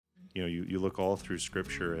You look all through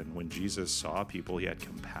Scripture, and when Jesus saw people, he had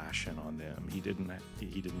compassion on them. He didn't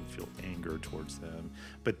feel anger towards them.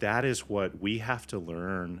 But that is what we have to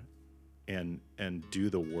learn and do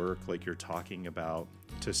the work, like you're talking about,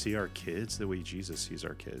 to see our kids the way Jesus sees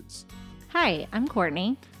our kids. Hi, I'm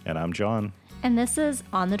Courtney. And I'm John. And this is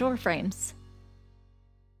On the Doorframes.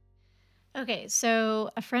 Okay, so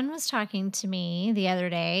a friend was talking to me the other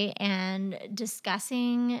day and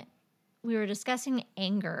we were discussing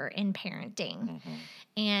anger in parenting. Mm-hmm.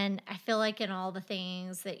 And I feel like in all the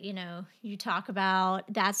things that, you talk about,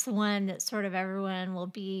 that's the one that sort of everyone will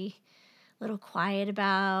be a little quiet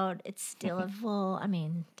about. It's still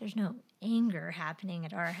there's no anger happening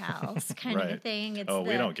at our house kind of a thing. It's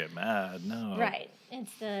we don't get mad. No. Right.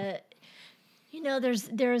 It's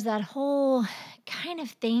there's that whole kind of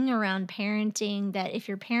thing around parenting that if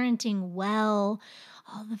you're parenting well,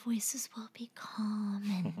 all the voices will be calm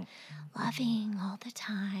and loving all the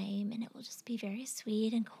time, and it will just be very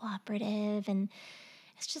sweet and cooperative, and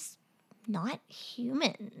it's just not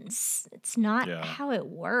humans. It's not how it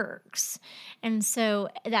works. And so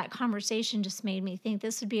that conversation just made me think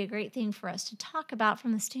this would be a great thing for us to talk about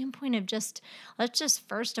from the standpoint of let's just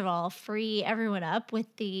first of all free everyone up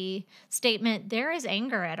with the statement, there is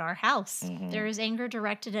anger at our house. Mm-hmm. There is anger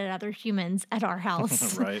directed at other humans at our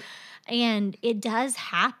house. Right. And it does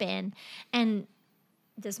happen. And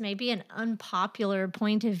this may be an unpopular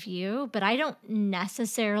point of view, but I don't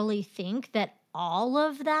necessarily think that all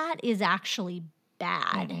of that is actually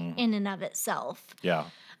bad in and of itself. Yeah.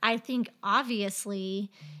 I think obviously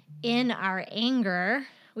in our anger,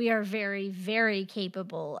 we are very, very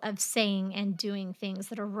capable of saying and doing things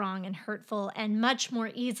that are wrong and hurtful and much more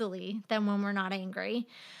easily than when we're not angry.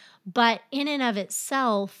 But in and of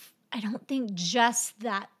itself, I don't think just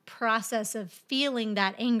that process of feeling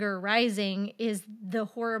that anger rising is the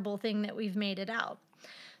horrible thing that we've made it out.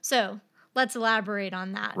 So let's elaborate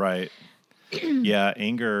on that. Right. Yeah,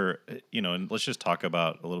 anger, and let's just talk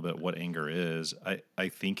about a little bit what anger is. I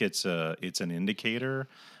think it's an indicator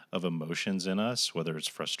of emotions in us, whether it's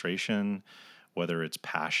frustration, whether it's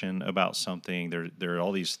passion about something. There are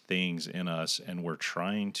all these things in us, and we're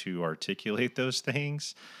trying to articulate those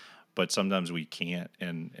things, but sometimes we can't,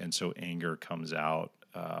 and so anger comes out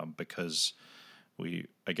because we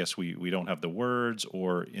don't have the words,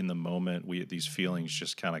 or in the moment these feelings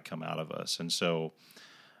just kind of come out of us, and so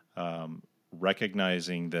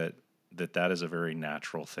recognizing that is a very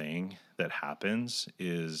natural thing that happens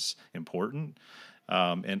is important,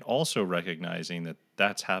 and also recognizing that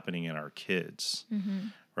that's happening in our kids,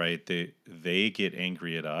 right? They get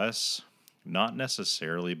angry at us, not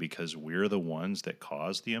necessarily because we're the ones that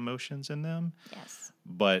cause the emotions in them, yes,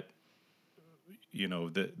 but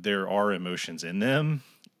there are emotions in them,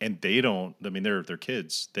 and they don't. I mean, they're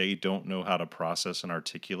kids. They don't know how to process and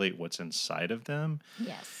articulate what's inside of them.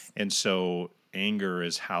 Yes. And so anger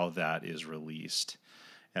is how that is released.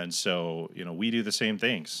 And so, we do the same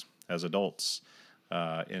things as adults.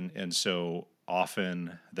 And so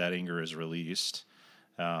often that anger is released.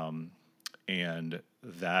 And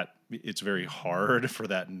that it's very hard for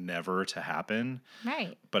that never to happen.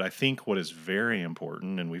 Right. But I think what is very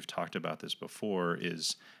important, and we've talked about this before,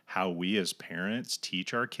 is how we as parents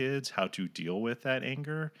teach our kids how to deal with that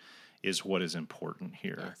anger is what is important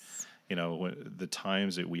here. Yes. The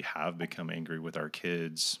times that we have become angry with our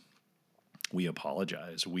kids, we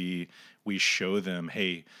apologize. We show them,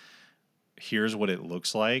 hey, here's what it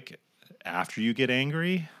looks like after you get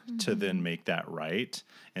angry, to then make that right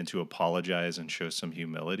and to apologize and show some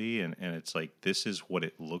humility. And it's like, this is what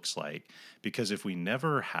it looks like. Because if we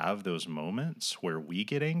never have those moments where we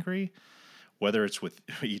get angry, whether it's with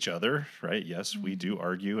each other, right? Yes, we do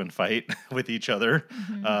argue and fight with each other.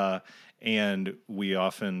 And we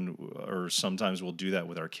often, or sometimes we'll do that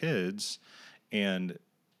with our kids. And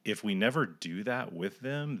if we never do that with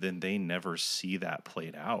them, then they never see that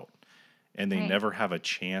played out. And they never have a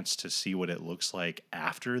chance to see what it looks like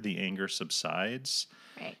after the anger subsides.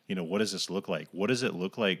 Right. What does this look like? What does it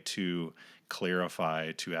look like to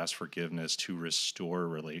clarify, to ask forgiveness, to restore a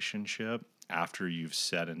relationship after you've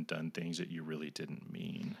said and done things that you really didn't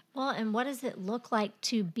mean? Well, and what does it look like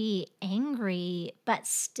to be angry but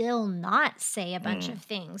still not say a bunch of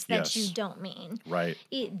things that you don't mean? Right.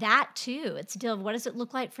 That too. It's a deal of what does it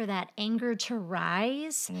look like for that anger to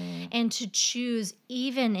rise and to choose,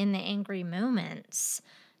 even in the angry moments,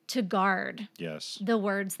 to guard the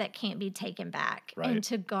words that can't be taken back, and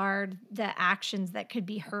to guard the actions that could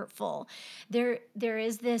be hurtful. There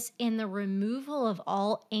is this in the removal of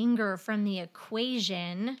all anger from the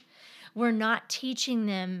equation. We're not teaching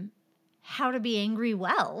them how to be angry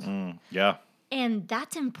well. Yeah. And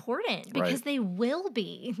that's important Right. because they will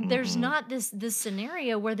be. There's not this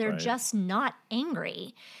scenario where they're Right. just not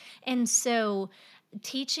angry. And so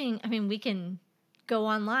teaching, I mean, we can go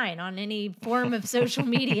online on any form of social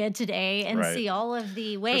media today and Right. see all of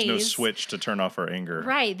the There's no ways, switch to turn off our anger.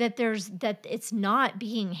 right, that it's not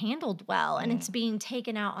being handled well and it's being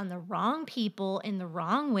taken out on the wrong people in the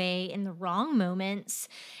wrong way in the wrong moments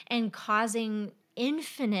and causing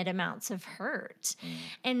infinite amounts of hurt.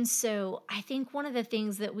 And so I think one of the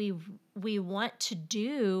things that we want to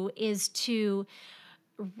do is to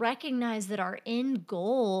recognize that our end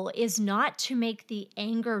goal is not to make the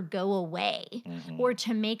anger go away or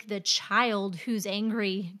to make the child who's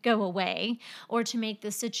angry go away or to make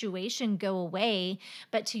the situation go away,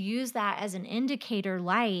 but to use that as an indicator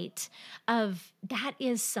light of that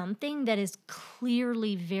is something that is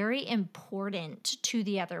clearly very important to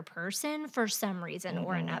the other person for some reason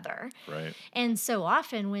or another. Right. And so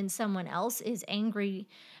often when someone else is angry,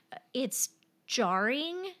 it's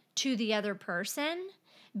jarring to the other person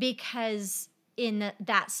because in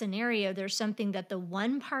that scenario, there's something that the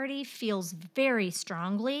one party feels very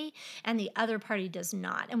strongly and the other party does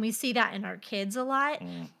not. And we see that in our kids a lot.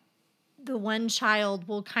 The one child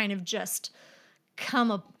will kind of just come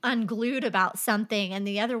up unglued about something and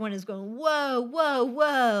the other one is going, whoa, whoa,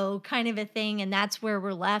 whoa, kind of a thing. And that's where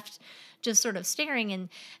we're left just sort of staring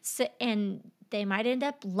and they might end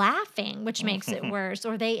up laughing, which makes it worse,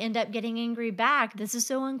 or they end up getting angry back. This is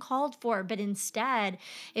so uncalled for. But instead,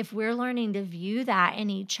 if we're learning to view that in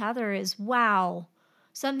each other as, wow,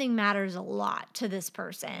 something matters a lot to this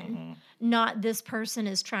person, not this person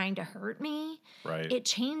is trying to hurt me. Right. It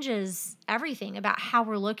changes everything about how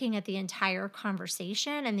we're looking at the entire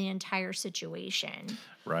conversation and the entire situation.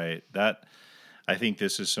 Right. I think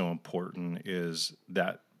this is so important is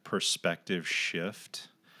that perspective shift.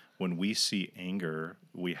 When we see anger,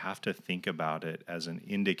 we have to think about it as an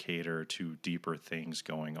indicator to deeper things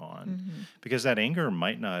going on. Because that anger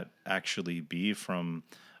might not actually be from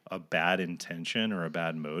a bad intention or a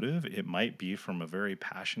bad motive. It might be from a very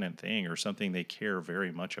passionate thing or something they care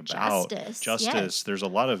very much about. Justice. Yes. There's a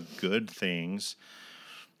lot of good things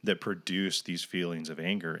that produce these feelings of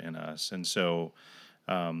anger in us. And so,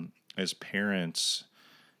 as parents,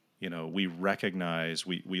 we recognize,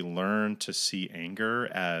 we learn to see anger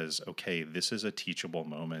as, okay, this is a teachable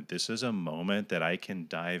moment. This is a moment that I can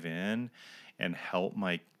dive in and help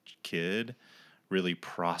my kid really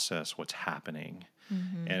process what's happening.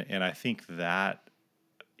 And I think that,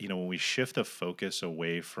 when we shift the focus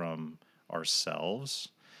away from ourselves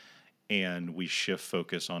and we shift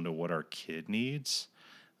focus onto what our kid needs,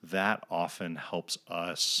 that often helps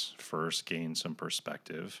us first gain some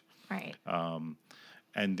perspective. Right.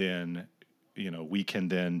 And then, we can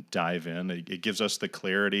then dive in. It gives us the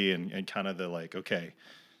clarity and kind of the like, okay,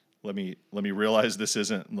 let me realize this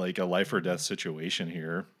isn't like a life or death situation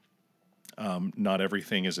here. Not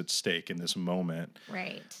everything is at stake in this moment.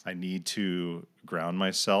 Right. I need to ground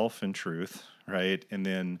myself in truth, right? And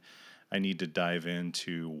then I need to dive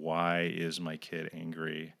into why is my kid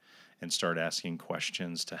angry and start asking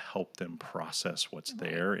questions to help them process what's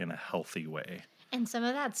there in a healthy way. And some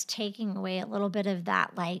of that's taking away a little bit of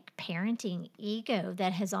that like parenting ego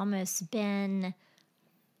that has almost been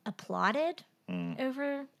applauded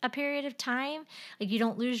over a period of time. Like you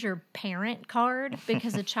don't lose your parent card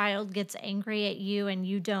because a child gets angry at you and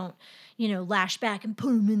you don't, lash back and put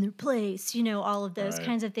them in their place, all of those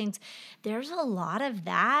kinds of things. There's a lot of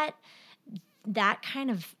that kind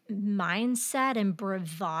of mindset and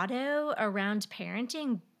bravado around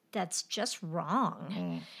parenting that's just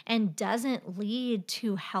wrong and doesn't lead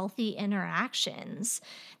to healthy interactions.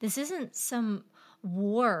 This isn't some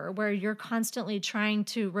war where you're constantly trying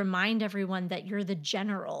to remind everyone that you're the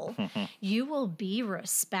general. You will be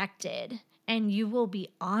respected and you will be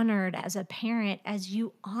honored as a parent as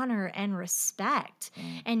you honor and respect.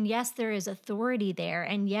 And yes, there is authority there.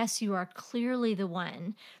 And yes, you are clearly the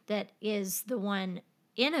one that is the one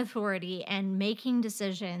in authority and making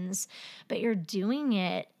decisions, but you're doing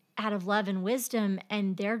it out of love and wisdom,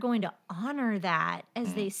 and they're going to honor that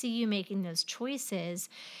as they see you making those choices.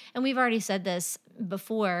 And we've already said this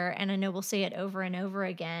before, and I know we'll say it over and over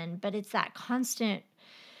again, but it's that constant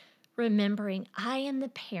remembering I am the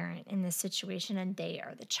parent in this situation and they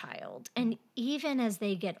are the child. And even as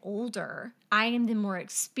they get older, I am the more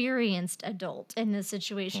experienced adult in this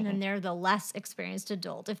situation and they're the less experienced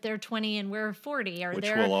adult. If they're 20 and we're 40 or Which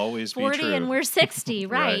they're will always be 40 true. and we're 60,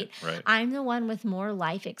 right? Right. I'm the one with more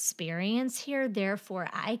life experience here. Therefore,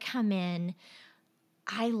 I come in,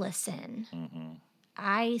 I listen,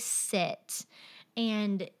 I sit,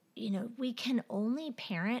 and we can only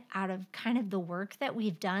parent out of kind of the work that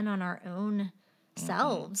we've done on our own Mm-hmm.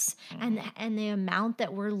 selves, Mm-hmm. and the amount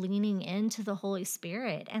that we're leaning into the Holy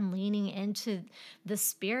Spirit and leaning into the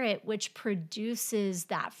Spirit, which produces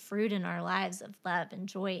that fruit in our lives of love and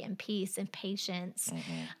joy and peace and patience.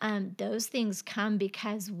 Mm-hmm. Those things come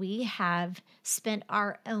because we have spent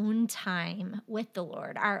our own time with the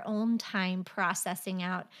Lord, our own time processing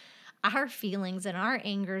out our feelings and our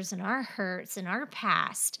angers and our hurts and our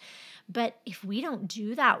past. But if we don't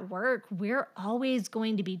do that work, we're always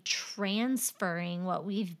going to be transferring what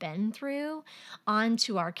we've been through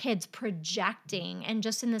onto our kids, projecting. And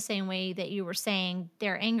just in the same way that you were saying,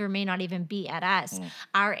 their anger may not even be at us, Mm.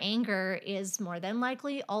 our anger is more than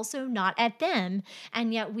likely also not at them.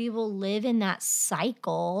 And yet we will live in that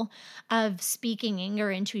cycle of speaking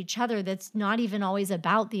anger into each other that's not even always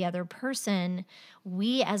about the other person.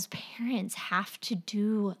 We as parents have to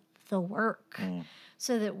do the work Mm.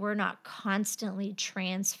 so that we're not constantly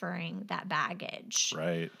transferring that baggage.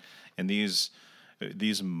 Right. And these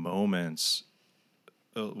moments,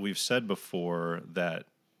 we've said before that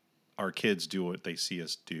our kids do what they see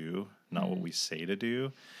us do, not what Mm, we say to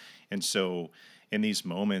do. And so in these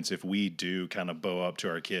moments, if we do kind of bow up to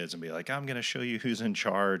our kids and be like, I'm going to show you who's in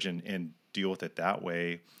charge, and deal with it that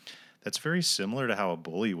way, that's very similar to how a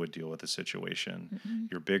bully would deal with a situation. mm,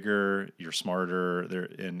 You're bigger, you're smarter, there,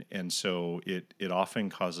 and so it often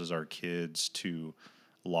causes our kids to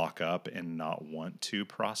lock up and not want to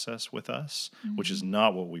process with us, which is mm,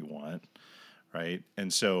 not what we want, right?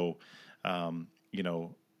 And so, you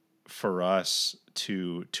know, for us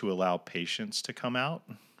to allow patience to come out,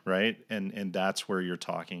 right? And that's where you're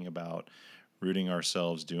talking about rooting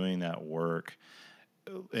ourselves, doing that work,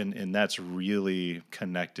 and that's really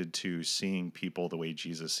connected to seeing people the way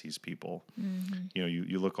Jesus sees people. mm,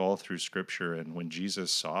 You look all through scripture, and when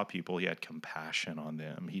Jesus saw people, he had compassion on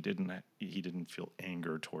them. He didn't feel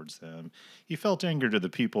anger towards them. He felt anger to the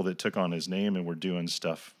people that took on his name and were doing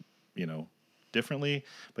stuff, you know, differently,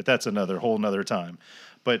 but that's another whole nother time.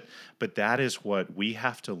 But that is what we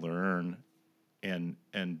have to learn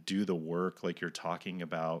and do the work like you're talking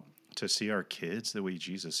about, to see our kids the way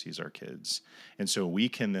Jesus sees our kids. And so we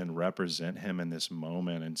can then represent him in this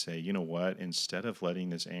moment and say, you know what, instead of letting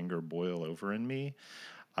this anger boil over in me,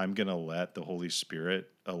 I'm going to let the Holy Spirit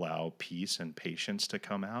allow peace and patience to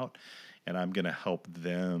come out, and I'm going to help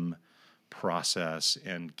them process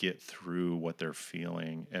and get through what they're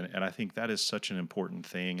feeling. And I think that is such an important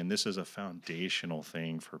thing. And this is a foundational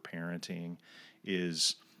thing for parenting,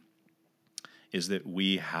 is that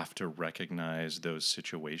we have to recognize those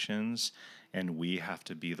situations, and we have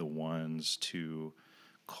to be the ones to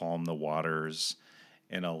calm the waters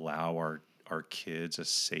and allow our kids a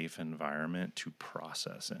safe environment to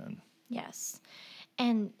process in. yes.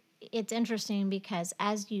 And it's interesting because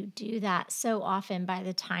as you do that, so often by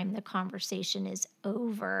the time the conversation is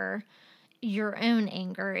over, your own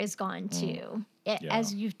anger is gone Mm, too. yeah.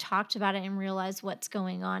 As you've talked about it and realized what's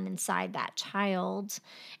going on inside that child,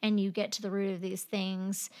 and you get to the root of these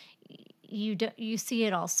things, you see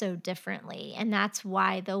it all so differently, and that's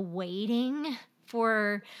why the waiting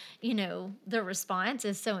for the response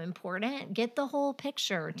is so important. Get the whole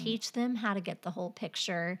picture, Mm, teach them how to get the whole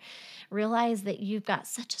picture, realize that you've got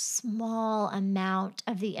such a small amount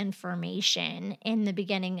of the information in the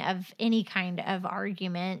beginning of any kind of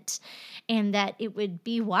argument, and that it would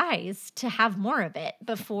be wise to have more of it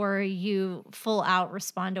before you full out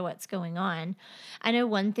respond to what's going on. I know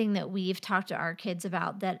one thing that we've talked to our kids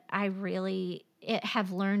about that I really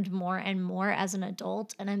have learned more and more as an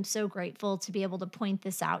adult, and I'm so grateful to be able to point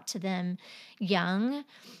this out to them young,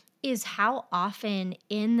 is how often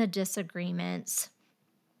in the disagreements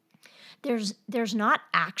there's not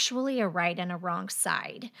actually a right and a wrong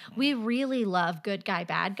side. We really love good guy,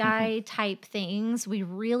 bad mm. guy type things. We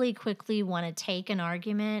really quickly want to take an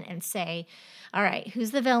argument and say, all right, who's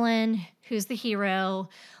the villain? Who's the hero?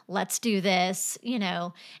 Let's do this.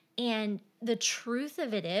 And the truth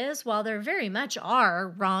of it is, while there very much are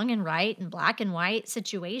wrong and right and black and white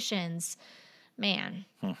situations, man,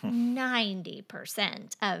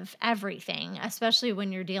 90% of everything, especially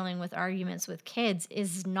when you're dealing with arguments with kids,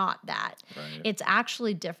 is not that. Right. It's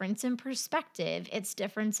actually difference in perspective. It's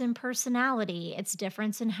difference in personality. It's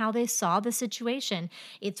difference in how they saw the situation.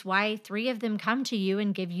 It's why three of them come to you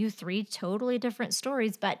and give you three totally different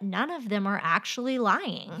stories, but none of them are actually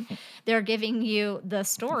lying. They're giving you the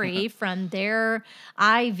story from their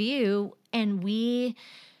eye view, and we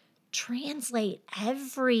translate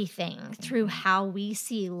everything through Mhm. how we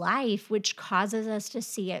see life, which causes us to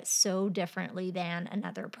see it so differently than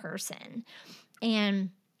another person.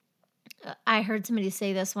 And I heard somebody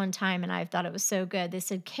say this one time and I thought it was so good. They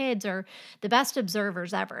said kids are the best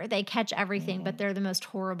observers ever. They catch everything, but Hmm. they're the most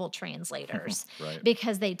horrible translators Right.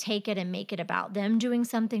 because they take it and make it about them doing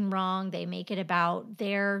something wrong. They make it about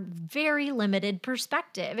their very limited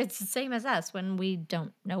perspective. It's the same as us when we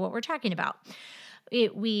don't know what we're talking about.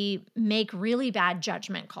 We make really bad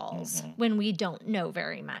judgment calls Hmm. when we don't know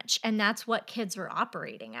very much, and that's what kids are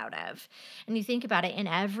operating out of. And you think about it, in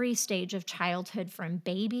every stage of childhood, from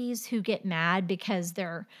babies who get mad because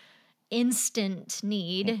their instant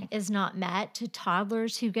need is not met, to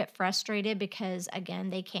toddlers who get frustrated because, again,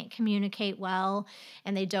 they can't communicate well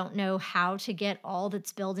and they don't know how to get all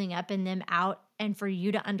that's building up in them out and for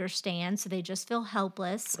you to understand, so they just feel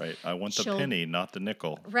helpless. Right. I want the She'll penny, not the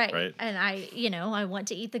nickel. Right. Right. And I want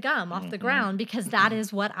to eat the gum off the Hmm. ground because that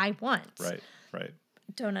is what I want. Right. Right.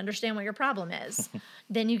 Don't understand what your problem is.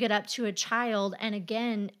 Then you get up to a child, and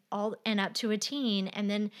again, all and up to a teen, and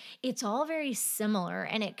then it's all very similar,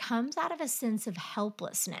 and it comes out of a sense of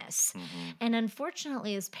helplessness. Hmm. And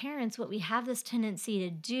unfortunately, as parents, what we have this tendency to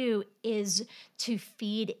do is to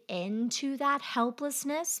feed into that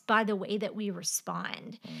helplessness by the way that we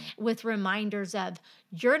respond, with reminders of,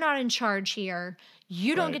 you're not in charge here,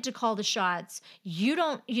 you don't Right. get to call the shots, you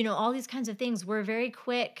don't, all these kinds of things. We're very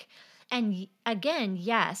quick. And again,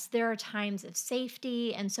 yes, there are times of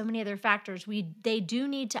safety and so many other factors. They do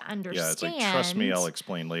need to Yeah. It's like, trust me, I'll understand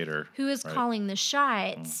explain later. who is Right. calling the Mm.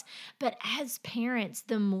 shots. But as parents,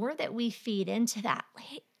 the more that we feed into that,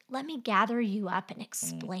 hey, let me gather you up and Mm.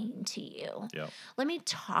 explain to you. Yeah. Let me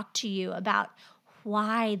talk to you about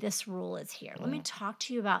why this rule is here. Let me Mm. talk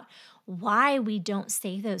to you about why we don't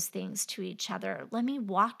say those things to each other. Let me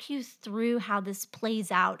walk you through how this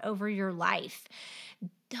plays out over your life.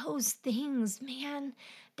 Those things, man,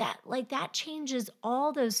 that changes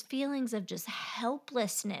all those feelings of just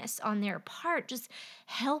helplessness on their part, just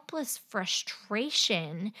helpless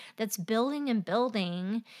frustration that's building and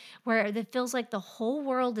building, where it feels like the whole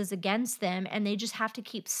world is against them and they just have to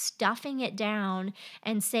keep stuffing it down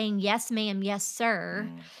and saying yes ma'am, yes sir,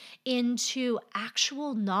 Mm. into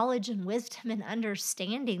actual knowledge and wisdom and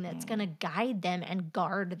understanding that's going Mm. to guide them and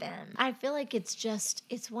guard them. I feel like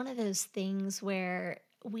it's one of those things where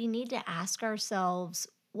we need to ask ourselves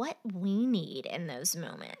what we need in those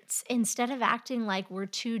moments instead of acting like we're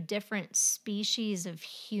two different species of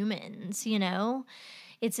humans.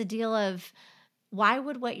 It's a deal of, why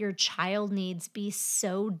would what your child needs be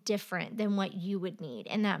so different than what you would need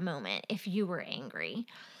in that moment if you were angry?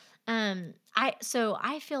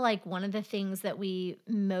 I feel like one of the things that we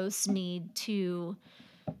most need to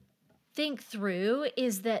think through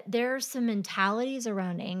is that there are some mentalities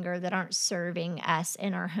around anger that aren't serving us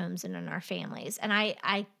in our homes and in our families. And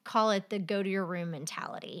I call it the go to your room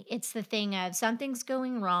mentality. It's the thing of, something's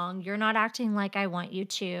going wrong. You're not acting like I want you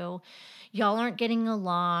to. Y'all aren't getting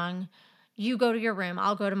along. You go to your room,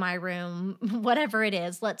 I'll go to my room, whatever it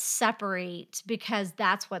is, let's separate because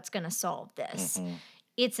that's what's going to solve this. Hmm.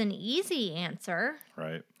 It's an easy answer,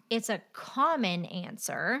 Right. it's a common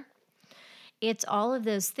answer. It's all of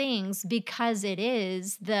those things because it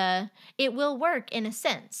will work in a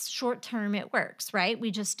sense. Short term, it works, right?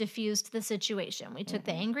 We just diffused the situation. We took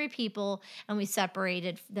the Hmm. angry people and we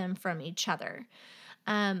separated them from each other.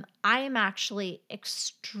 I am actually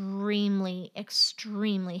extremely,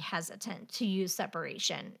 extremely hesitant to use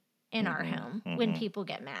separation in our Hmm. home when Hmm. people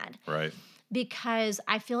get mad, Right. because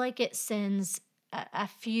I feel like it sends a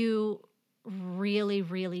few really,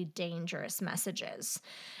 really dangerous messages.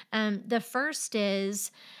 The first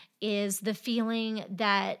is the feeling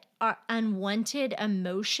that our unwanted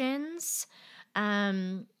emotions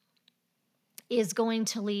um, is going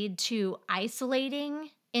to lead to isolating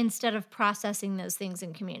instead of processing those things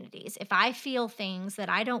in communities. If I feel things that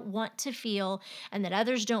I don't want to feel and that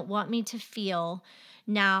others don't want me to feel,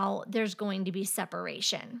 now there's going to be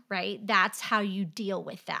separation, right? That's how you deal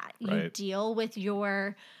with that. You Right. deal with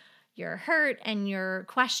your hurt and your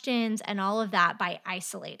questions and all of that by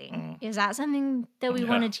isolating. Mm. Is that something that we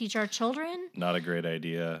want Yeah. to teach our children? Not a great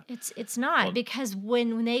idea. It's not, Well. because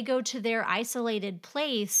when they go to their isolated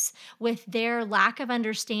place with their lack of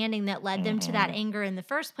understanding that led them to that Hmm. anger in the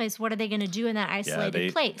first place, what are they going to do in that Yeah. isolated They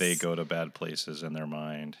place? go to bad places in their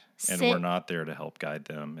mind, and we're Sit not there to help guide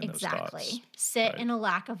them in those thoughts. Exactly. Sit Right. in a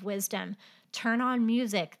lack of wisdom. Turn on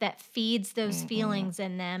music that feeds those Hmm. feelings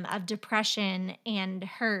in them of depression and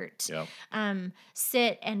hurt. Yep.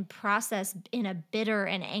 Sit and process in a bitter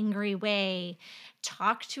and angry way.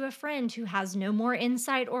 Talk to a friend who has no more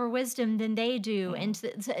insight or wisdom than they do,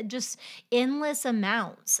 Mm. and just endless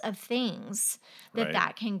amounts of things that Right.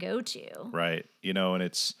 that can go to. Right.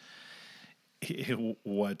 And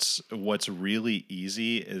What's really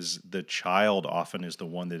easy is the child often is the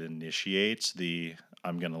one that initiates the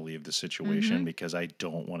I'm going to leave the situation Mm-hmm. because I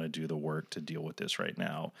don't want to do the work to deal with this right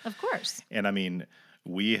now. Of course. And I mean,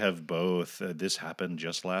 we have both, this happened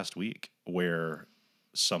just last week where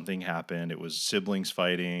something happened. It was siblings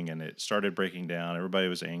fighting and it started breaking down. Everybody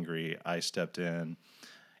was angry. I stepped in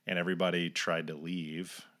and everybody tried to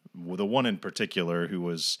leave. Well, the one in particular who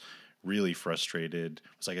was really frustrated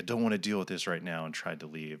was like, I don't want to deal with this right now, and tried to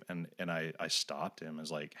leave. And I stopped him. I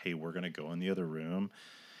was like, hey, we're going to go in the other room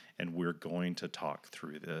and we're going to talk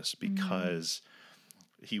through this Mm-hmm. because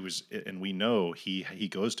he was, and we know he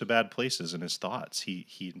goes to bad places in his thoughts. He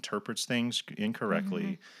interprets things Mm-hmm.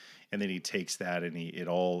 incorrectly, and then he takes that and it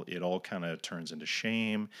all kind of turns into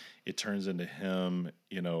shame. It turns into him,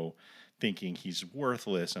 thinking he's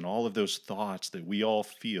worthless, and all of those thoughts that we all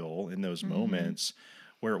feel in those Mm-hmm. moments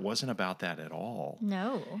where it wasn't about that at all.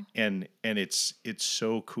 No. And it's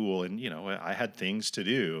so cool. And I had things to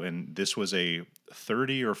do, and this was a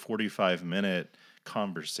 30 or 45-minute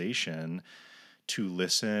conversation to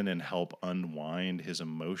listen and help unwind his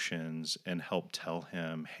emotions and help tell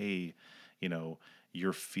him, hey, you know,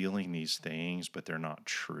 you're feeling these things, but they're not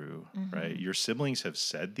true, right? Mm-hmm. Your siblings have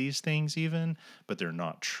said these things even, but they're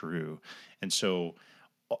not true. And so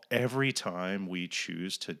every time we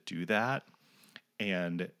choose to do that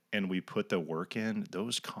and we put the work in,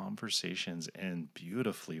 those conversations end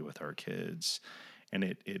beautifully with our kids. And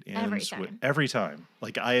it Every ends with time. every time.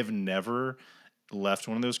 Like I have never left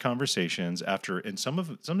one of those conversations after, and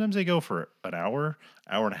sometimes they go for an hour,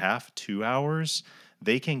 hour and a half, 2 hours.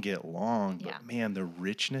 They can get long, Yeah. but man, the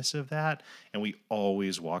richness of that, and we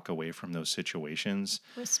always walk away from those situations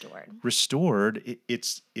Restored. restored.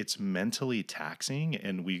 It's mentally taxing,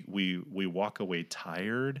 and we walk away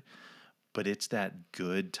tired, but it's that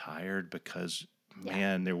good tired because Yeah.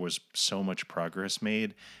 man, there was so much progress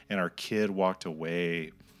made, and our kid walked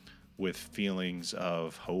away with feelings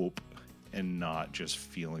of hope and not just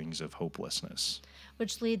feelings of hopelessness.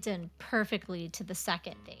 Which leads in perfectly to the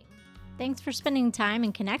second thing. Thanks for spending time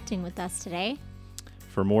and connecting with us today.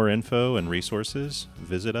 For more info and resources,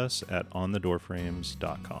 visit us at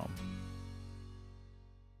onthedoorframes.com.